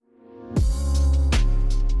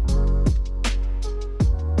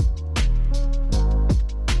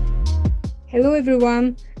Hello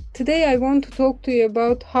everyone. Today I want to talk to you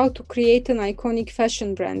about how to create an iconic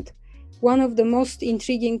fashion brand. One of the most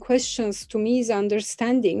intriguing questions to me is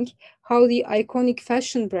understanding how the iconic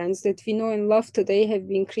fashion brands that we know and love today have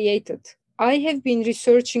been created. I have been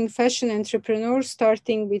researching fashion entrepreneurs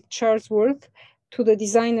starting with Charles Worth to the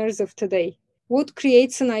designers of today. What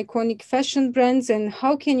creates an iconic fashion brand and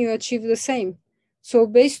how can you achieve the same? So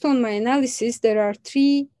based on my analysis, there are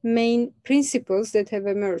three main principles that have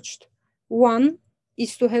emerged. One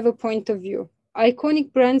is to have a point of view.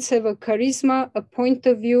 Iconic brands have a charisma, a point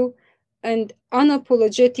of view, and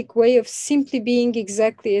unapologetic way of simply being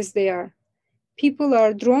exactly as they are. People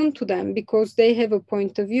are drawn to them because they have a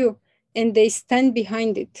point of view and they stand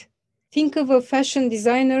behind it. Think of a fashion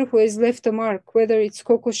designer who has left a mark, whether it's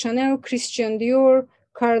Coco Chanel, Christian Dior,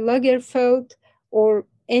 Karl Lagerfeld, or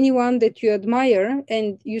anyone that you admire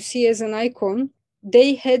and you see as an icon.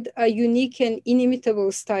 They had a unique and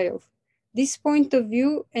inimitable style. This point of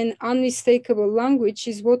view and unmistakable language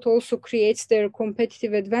is what also creates their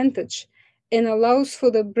competitive advantage and allows for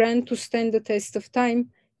the brand to stand the test of time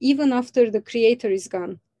even after the creator is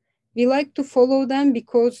gone. We like to follow them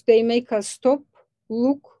because they make us stop,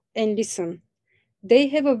 look, and listen. They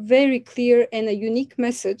have a very clear and a unique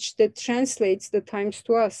message that translates the times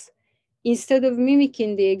to us. Instead of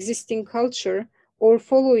mimicking the existing culture or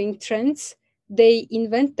following trends, they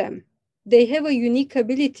invent them. They have a unique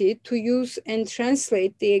ability to use and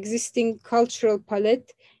translate the existing cultural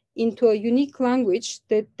palette into a unique language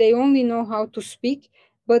that they only know how to speak,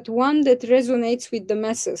 but one that resonates with the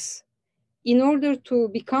masses. In order to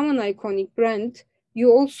become an iconic brand,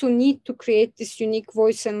 you also need to create this unique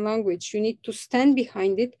voice and language. You need to stand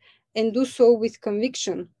behind it and do so with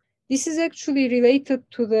conviction. This is actually related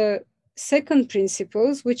to the second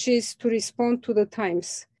principles, which is to respond to the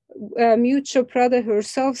times. Miuccia Prada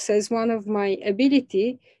herself says one of my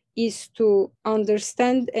ability is to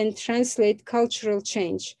understand and translate cultural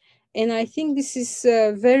change. And I think this is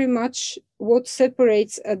very much what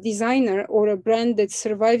separates a designer or a brand that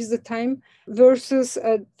survives the time versus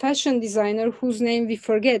a fashion designer whose name we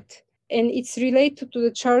forget. And it's related to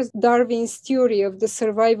the Charles Darwin's theory of the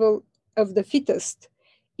survival of the fittest.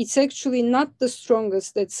 It's actually not the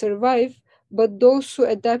strongest that survive, but those who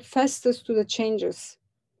adapt fastest to the changes.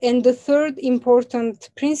 And the third important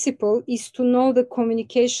principle is to know the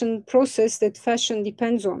communication process that fashion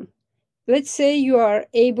depends on. Let's say you are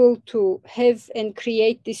able to have and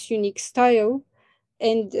create this unique style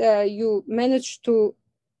and you manage to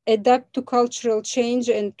adapt to cultural change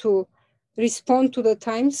and to respond to the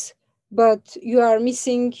times, but you are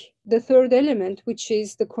missing the third element, which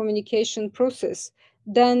is the communication process.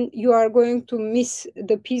 Then you are going to miss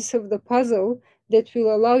the piece of the puzzle that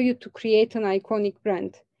will allow you to create an iconic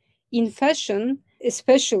brand. In fashion,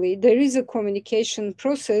 especially, there is a communication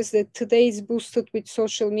process that today is boosted with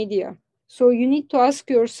social media. So you need to ask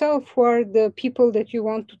yourself who are the people that you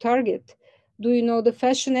want to target. Do you know the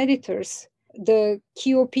fashion editors, the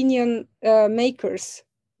key opinion makers?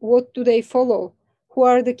 What do they follow? Who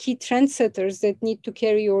are the key trendsetters that need to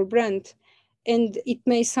carry your brand? And it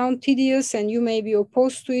may sound tedious and you may be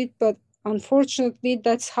opposed to it, but unfortunately,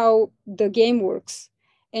 that's how the game works.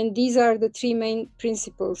 And these are the three main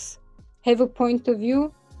principles. Have a point of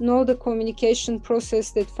view, know the communication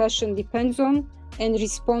process that fashion depends on, and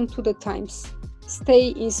respond to the times.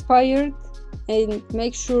 Stay inspired and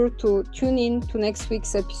make sure to tune in to next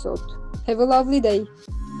week's episode. Have a lovely day.